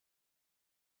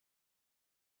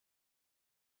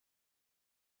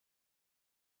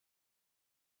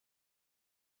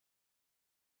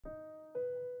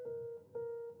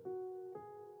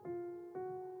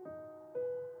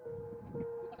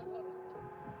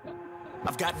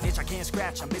I've got an itch I can't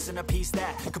scratch, I'm missing a piece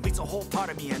that completes a whole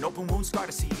part of me, an open wound scar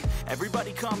to see.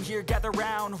 Everybody come here, gather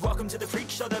round, welcome to the Freak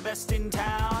Show, the best in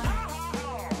town.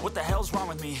 What the hell's wrong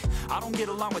with me? I don't get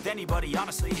along with anybody,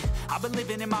 honestly. I've been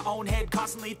living in my own head,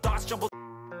 constantly thoughts jumble.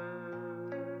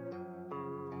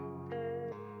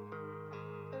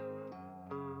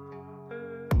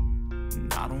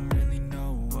 I don't really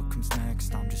know what comes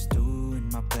next, I'm just doing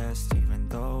my best, even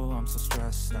though I'm so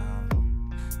stressed out.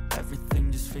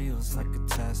 Everything just feels like a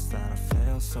test that I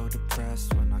fail, so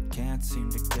depressed when I can't seem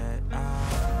to get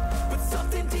out. But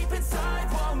something deep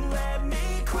inside won't let me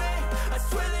quit. I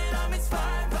swear that I'm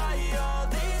inspired by all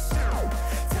this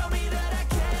shit. Tell me that I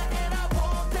can and I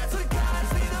won't, that's what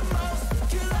guides me the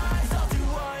most. Your lies, I'll do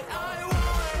what I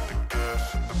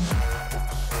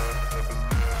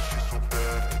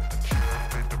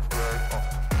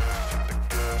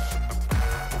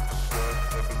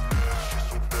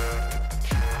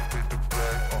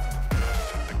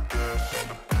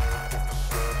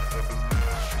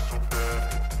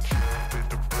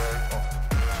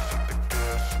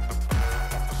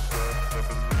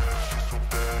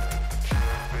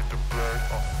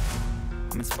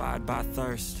inspired by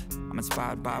thirst, I'm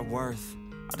inspired by worth.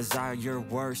 I desire your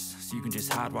worst, so you can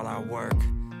just hide while I work.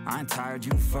 I ain't tired,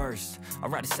 you first. I'll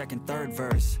write a second, third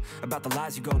verse about the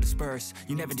lies you go disperse.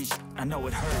 You never did shit, I know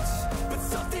it hurts. But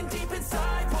something deep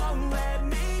inside won't let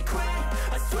me quit.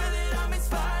 I swear that I'm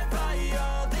inspired by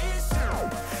all this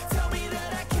shit. Tell me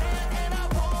that I can and I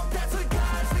won't, that's what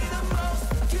guides me the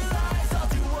most. Your lies, I'll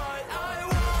do what I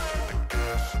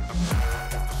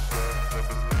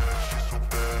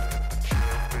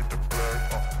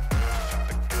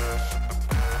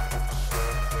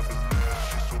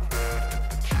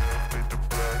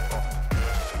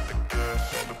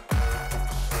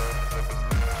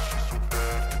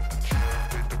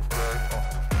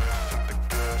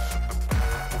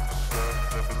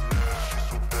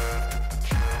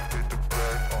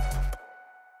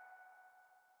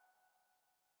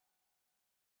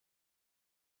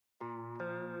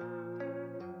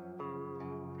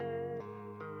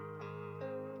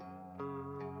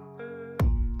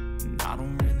I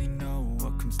don't really know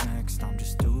what comes next, I'm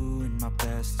just doing my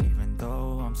best, even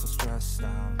though I'm so stressed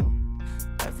out.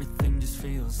 Everything just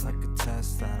feels like a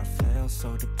test that I fail,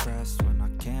 so depressed when I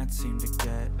can't seem to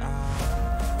get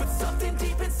out. But something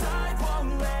deep inside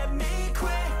won't let me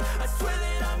quit. I swear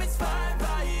that I'm inspired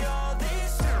by all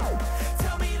this shit.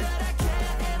 Tell me that I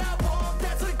can and I won't,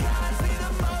 that's what guides me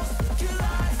the most. Your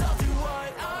lies, I'll do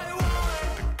what I want.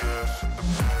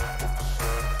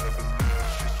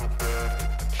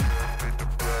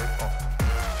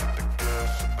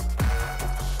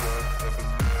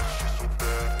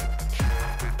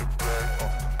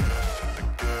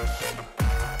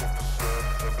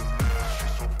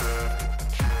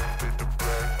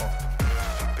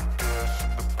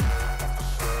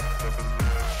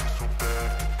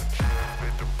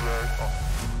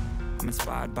 I'm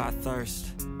inspired by thirst,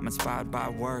 I'm inspired by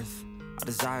worth. I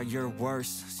desire your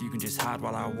worst, so you can just hide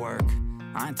while I work.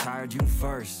 I ain't tired, you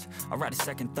first. I'll write a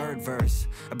second, third verse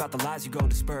about the lies you go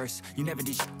disperse. You never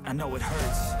did shit, I know it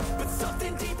hurts. But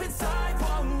something deep inside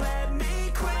won't let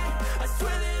me quit. I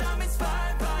swear that I'm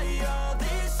inspired by all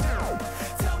this shit.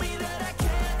 Tell me that I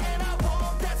can and I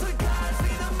won't, that's what guides me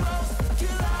the most.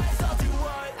 Your lies, I'll do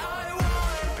what I want.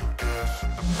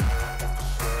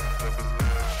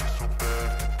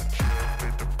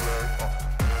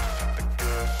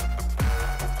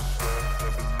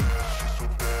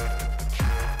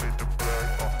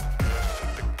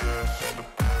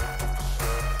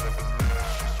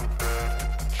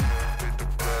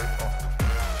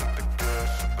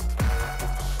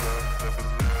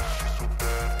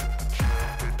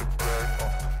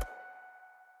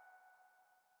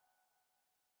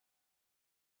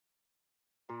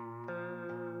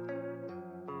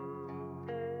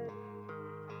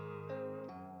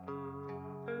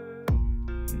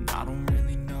 I don't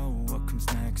really know what comes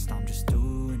next, I'm just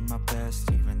doing my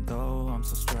best, even though I'm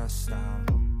so stressed out.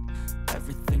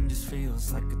 Everything just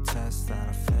feels like a test that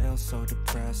I fail, so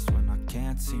depressed when I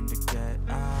can't seem to get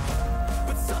out.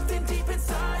 But something deep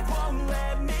inside won't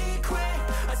let me quit.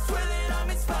 I swear that I'm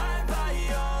inspired by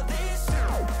all this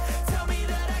shit. Tell me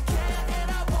that I can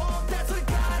and I won't, that's what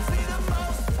guides me the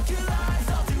most. Your lies,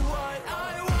 I'll do what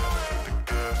I want.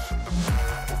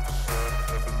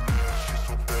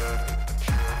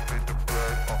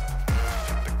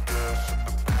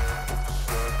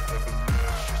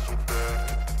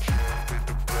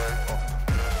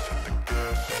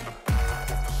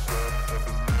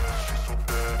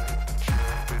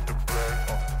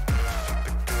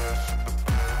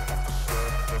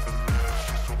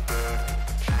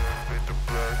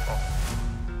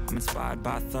 I'm inspired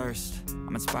by thirst,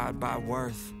 I'm inspired by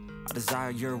worth. I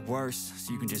desire your worst,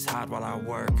 so you can just hide while I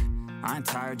work. I ain't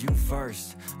tired, you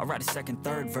first. I'll write a second,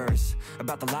 third verse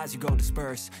about the lies you go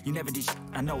disperse. You never did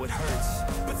I know it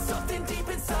hurts, but something deep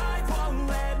inside won't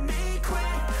let me quit.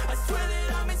 I swear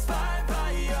that I'm inspired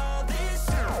by all this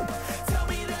shit. Tell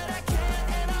me that I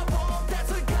can't and I won't.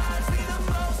 That's what guides me the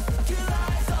most. Your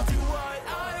lies, I'll do what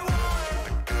I want.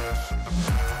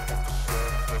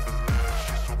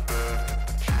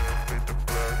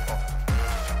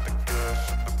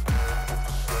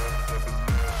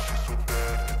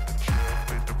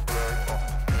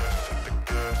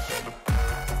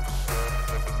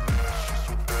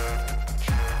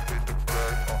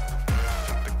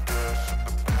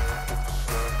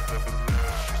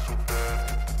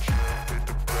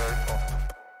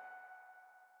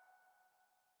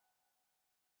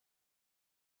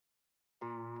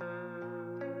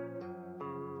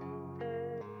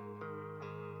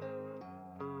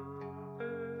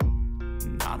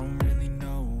 I don't really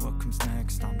know what comes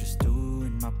next. I'm just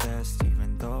doing my best,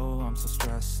 even though I'm so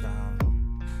stressed out.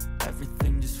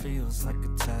 Everything just feels like a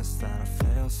test that I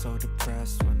fail, so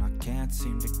depressed when I can't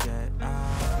seem to get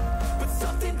out. But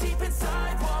something deep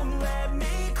inside won't let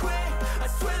me quit. I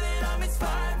swear that I'm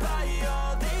inspired by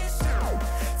all this shit.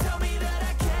 Tell me that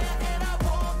I can't and I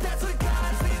won't. That's what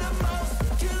guides me the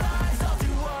most. Your lies, I'll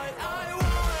do what I want.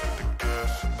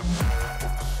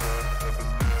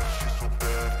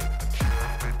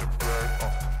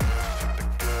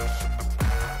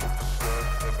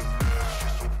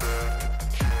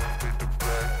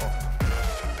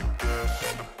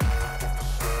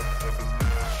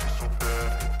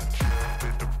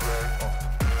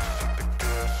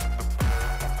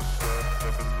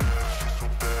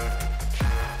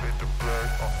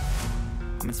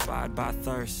 I'm inspired by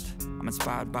thirst, I'm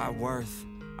inspired by worth.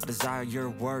 I desire your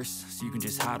worst, so you can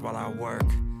just hide while I work.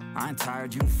 I ain't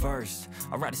tired, you first.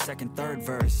 I'll write a second, third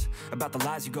verse about the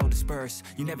lies you go disperse.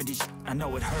 You never did I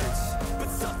know it hurts, but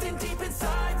something deep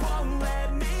inside won't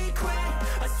let me quit.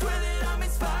 I swear that I'm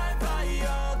inspired by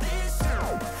all this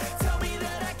shit. Tell me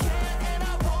that I can't and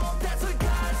I won't. That's what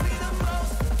guides me the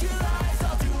most. Your lies,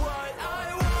 I'll do what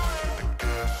I want.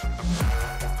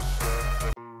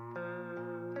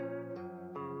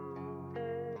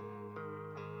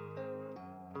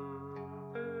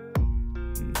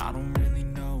 I don't really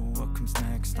know what comes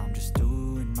next. I'm just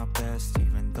doing my best,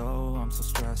 even though I'm so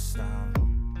stressed out.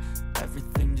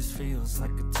 Everything just feels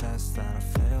like a test that I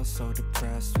fail, so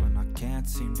depressed when I can't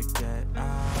seem to get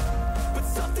out. But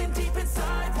something deep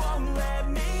inside won't let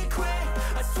me quit.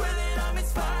 I swear that I'm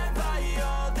inspired by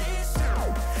all this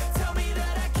shit. Tell me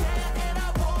that I can't and I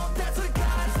won't. That's what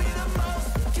guides me the most.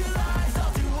 Your lies,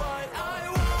 I'll do what I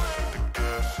want.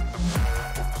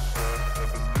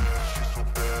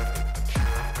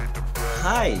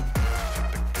 Hi!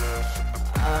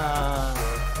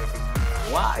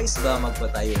 Wais ba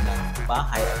magpatayo ng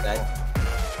bahay agad?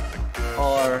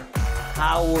 Or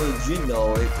how would you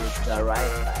know if it's the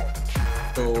right time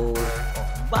to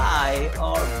buy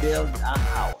or build a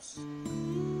house?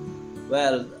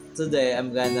 Well, today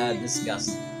I'm gonna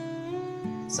discuss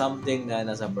something na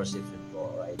nasa perception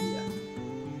ko or idea.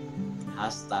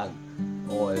 Hashtag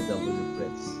OFW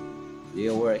Friends.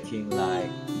 You're working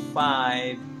like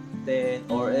 5, 10,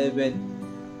 or even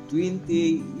 20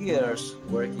 years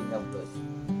working abroad.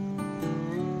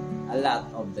 A lot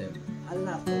of them, a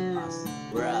lot of us,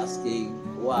 we're asking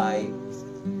why,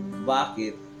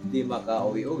 bakit di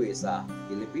makauwi-uwi sa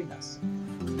Pilipinas?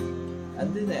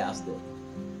 And then I asked them,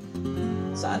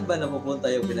 saan ba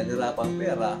napupunta yung pinaghirapang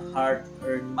pera,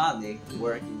 hard-earned money,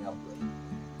 working abroad?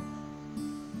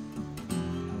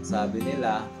 Ang sabi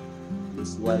nila,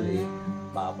 usually,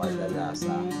 papadala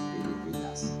sa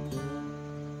Pilipinas.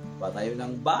 Patayo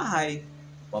ng bahay,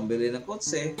 pambili ng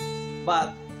kotse,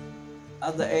 but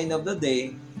at the end of the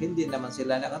day, hindi naman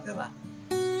sila nakatira.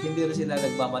 Hindi rin sila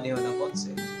nagmamaneho ng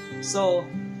kotse. So,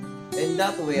 in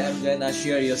that way, I'm gonna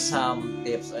share you some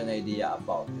tips and idea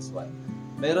about this one.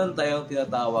 Meron tayong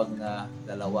tinatawag na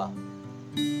dalawang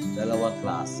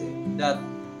klase. That,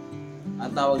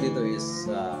 ang tawag dito is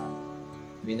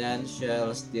financial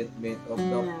statement of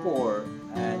the poor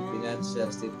and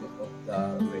financial statement of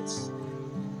the rich.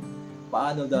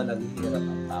 Paano daw naghihirap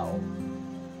ang tao?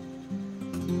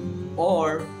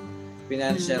 Or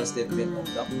financial statement of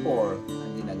the poor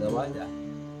ang ginagawa niya.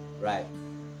 Right.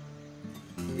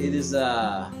 It is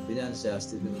a financial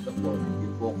statement of the poor.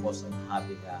 You focus on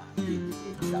having a big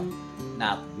income,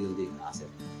 not building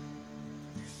asset.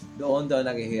 Doon daw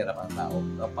naghihirap ang tao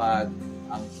kapag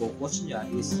ang focus niya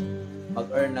is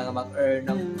mag-earn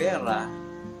ng pera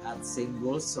at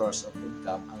single source of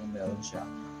income ang meron siya.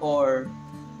 Or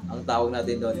Ang tawag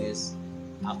natin doon is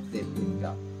active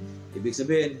income. Ibig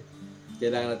sabihin,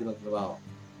 kailangan natin magtrabaho.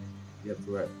 You have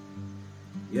to work.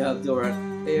 You have to work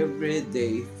every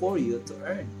day for you to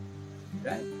earn.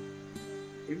 Right?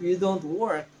 If you don't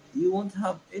work, you won't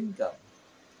have income.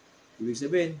 Ibig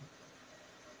sabihin,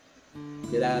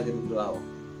 kailangan natin magtrabaho.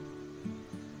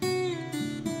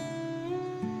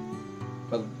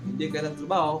 Pag hindi ka ng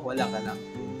trabaho, wala ka ng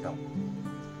income.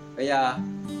 Kaya,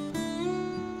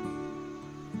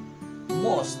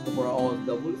 most of our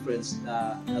double friends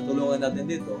na natulungan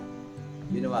natin dito,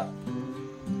 you know what?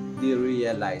 They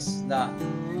realize na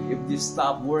if they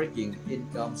stop working,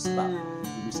 income stop.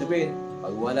 Ibig sabihin,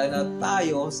 pag wala na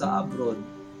tayo sa abroad,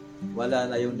 wala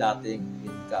na yung dating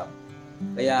income.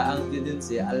 Kaya ang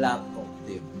tendency, a lot of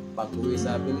them, pag uwi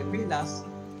sa Pilipinas,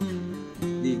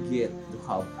 they get to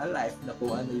have a life na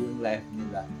kung ano yung life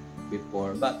nila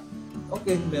before. But,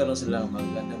 okay, meron silang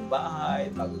magandang bahay,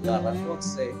 magagaran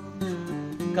kotse.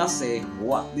 Kasi,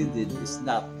 what they did is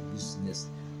not business.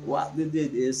 What they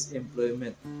did is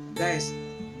employment. Guys,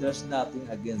 there's nothing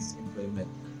against employment.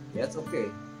 That's okay.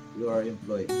 You are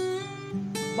employed.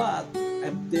 But,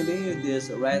 I'm telling you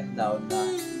this right now na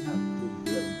you have to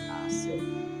build asset.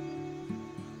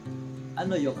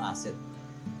 Ano yung asset?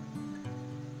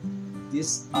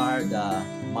 These are the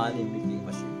money-making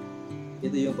machine.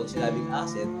 Ito yung pag sinabing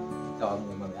asset, ikaw ang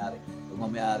mamayari. Pag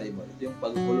mamayari mo, ito yung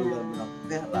pagpulugan mo ng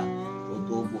pera,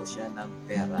 tutubo siya ng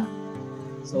pera.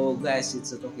 So guys,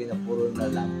 it's okay na puro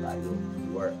na lang tayo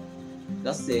work.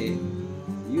 Kasi,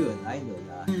 yun, I know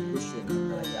na cushion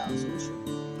na talaga ang solution.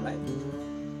 Right?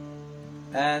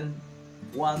 And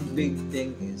one big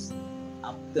thing is,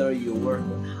 after you work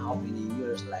on how many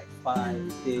years, like 5,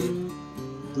 10,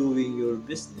 doing your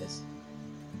business,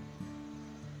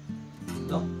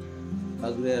 no?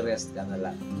 Magre-rest ka na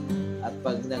lang. At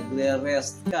pag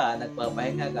nagre-rest ka,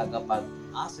 nagpapahinga ka kapag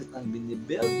asset ang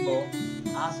binibuild mo,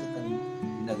 asset ang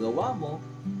ginagawa mo,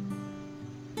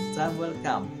 time will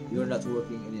come. You're not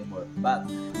working anymore. But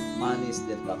money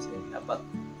still comes in. Dapat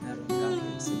meron kang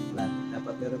exit plan.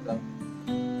 Dapat meron kang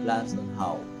plans on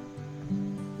how.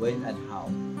 When and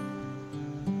how.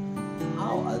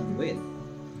 How and when.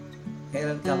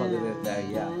 Kailan ka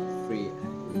mag-retire free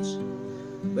and rich?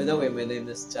 By the way, my name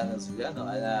is Channel Sugano.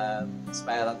 I'm an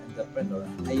aspirant entrepreneur.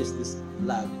 I use this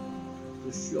vlog to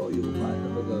show you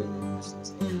paano magawin yung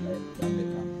business online gamit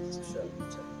ang social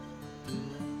media.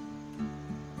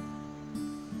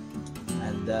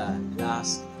 And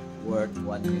last word,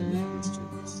 one minute question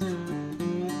is,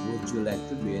 would you like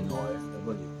to be an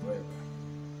OFW?